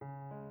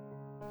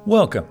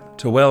Welcome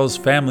to WELS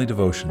Family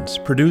Devotions,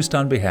 produced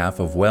on behalf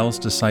of WELS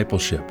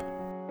Discipleship.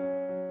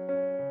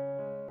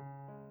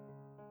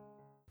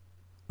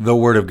 The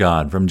Word of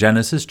God from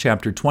Genesis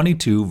chapter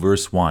 22,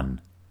 verse 1.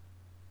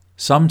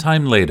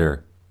 Sometime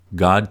later,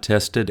 God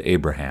tested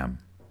Abraham.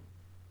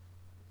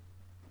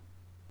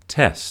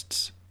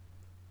 Tests.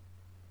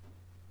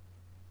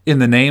 In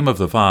the name of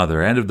the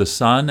Father, and of the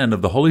Son, and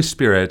of the Holy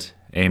Spirit,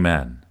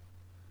 Amen.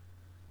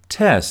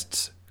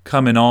 Tests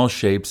come in all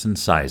shapes and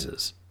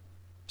sizes.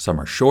 Some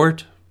are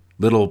short,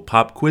 little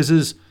pop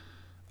quizzes.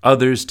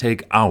 Others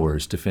take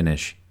hours to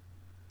finish.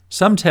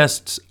 Some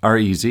tests are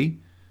easy.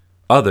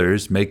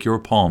 Others make your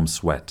palms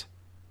sweat.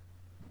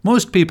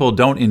 Most people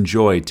don't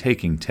enjoy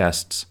taking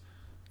tests.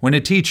 When a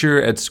teacher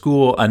at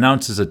school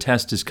announces a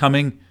test is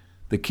coming,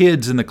 the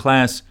kids in the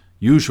class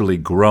usually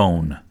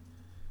groan.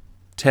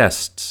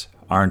 Tests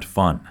aren't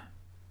fun.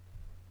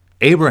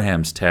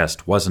 Abraham's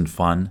test wasn't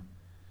fun.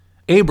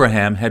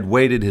 Abraham had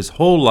waited his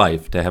whole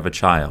life to have a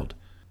child.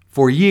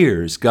 For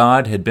years,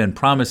 God had been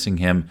promising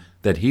him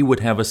that he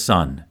would have a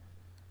son.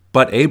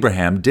 But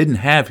Abraham didn't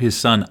have his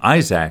son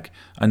Isaac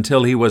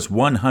until he was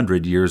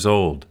 100 years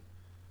old.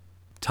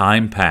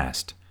 Time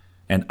passed,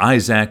 and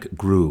Isaac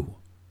grew.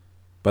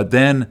 But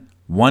then,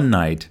 one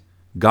night,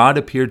 God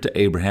appeared to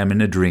Abraham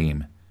in a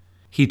dream.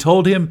 He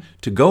told him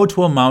to go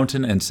to a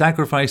mountain and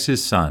sacrifice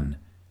his son,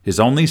 his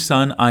only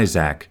son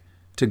Isaac,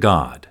 to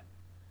God.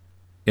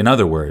 In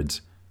other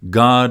words,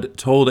 God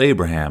told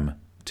Abraham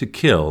to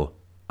kill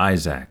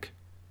Isaac.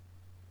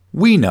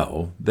 We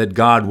know that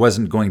God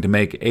wasn't going to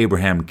make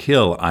Abraham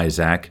kill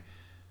Isaac,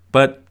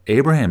 but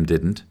Abraham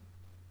didn't.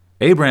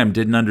 Abraham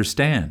didn't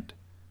understand.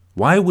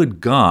 Why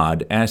would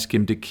God ask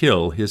him to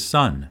kill his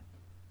son?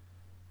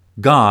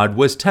 God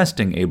was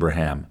testing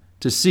Abraham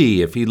to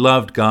see if he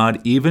loved God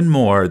even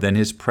more than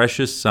his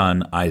precious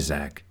son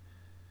Isaac.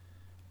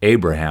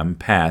 Abraham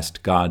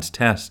passed God's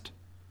test.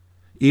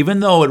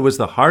 Even though it was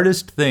the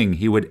hardest thing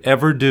he would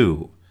ever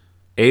do,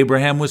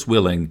 Abraham was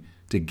willing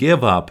to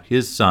give up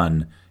his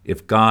son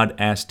if God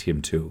asked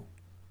him to.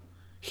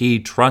 He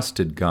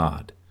trusted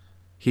God.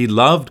 He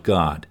loved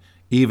God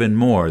even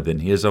more than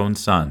his own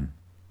son.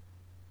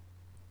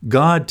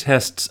 God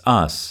tests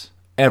us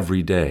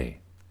every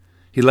day.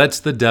 He lets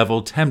the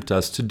devil tempt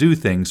us to do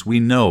things we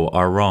know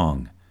are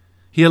wrong.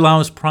 He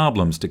allows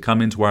problems to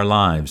come into our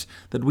lives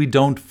that we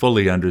don't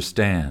fully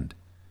understand.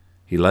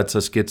 He lets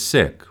us get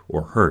sick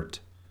or hurt.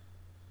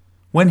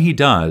 When he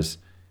does,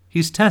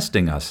 he's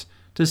testing us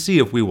to see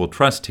if we will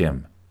trust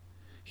him.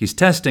 He's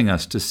testing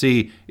us to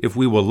see if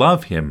we will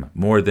love him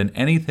more than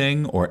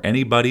anything or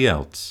anybody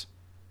else.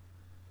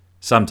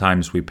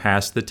 Sometimes we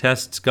pass the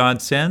tests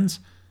God sends,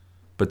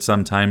 but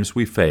sometimes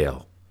we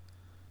fail.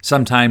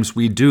 Sometimes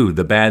we do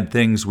the bad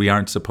things we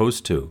aren't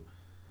supposed to.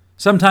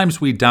 Sometimes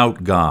we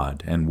doubt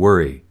God and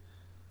worry.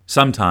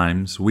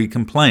 Sometimes we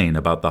complain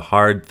about the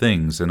hard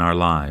things in our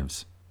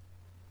lives.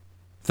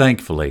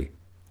 Thankfully,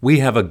 we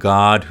have a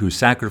God who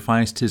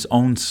sacrificed his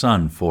own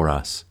Son for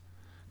us.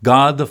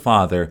 God the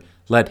Father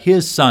let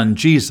his Son,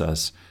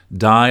 Jesus,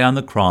 die on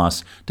the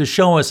cross to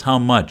show us how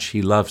much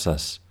he loves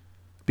us.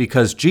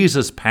 Because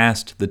Jesus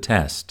passed the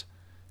test,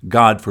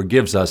 God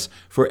forgives us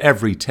for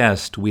every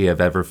test we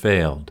have ever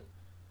failed.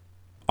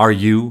 Are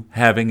you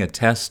having a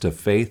test of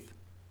faith?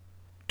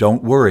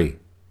 Don't worry.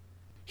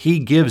 He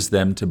gives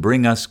them to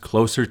bring us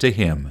closer to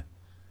him.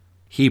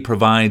 He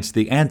provides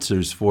the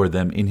answers for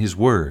them in his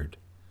word.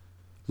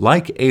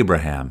 Like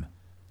Abraham,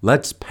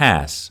 let's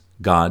pass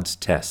God's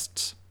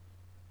tests.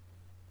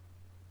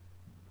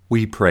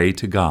 We pray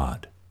to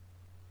God.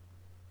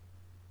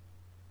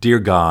 Dear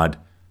God,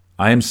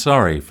 I am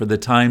sorry for the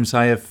times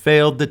I have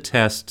failed the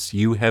tests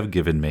you have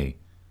given me.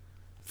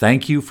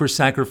 Thank you for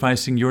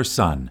sacrificing your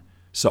Son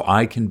so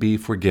I can be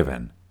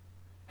forgiven.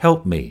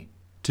 Help me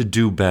to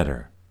do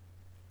better.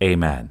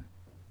 Amen.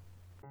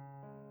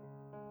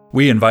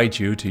 We invite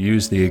you to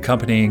use the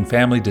accompanying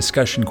family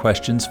discussion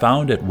questions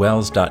found at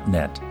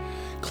wels.net.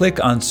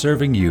 Click on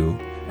Serving You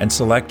and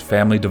select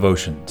Family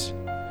Devotions.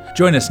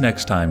 Join us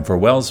next time for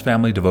WELS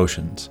Family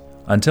Devotions.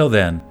 Until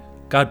then,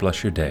 God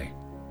bless your day.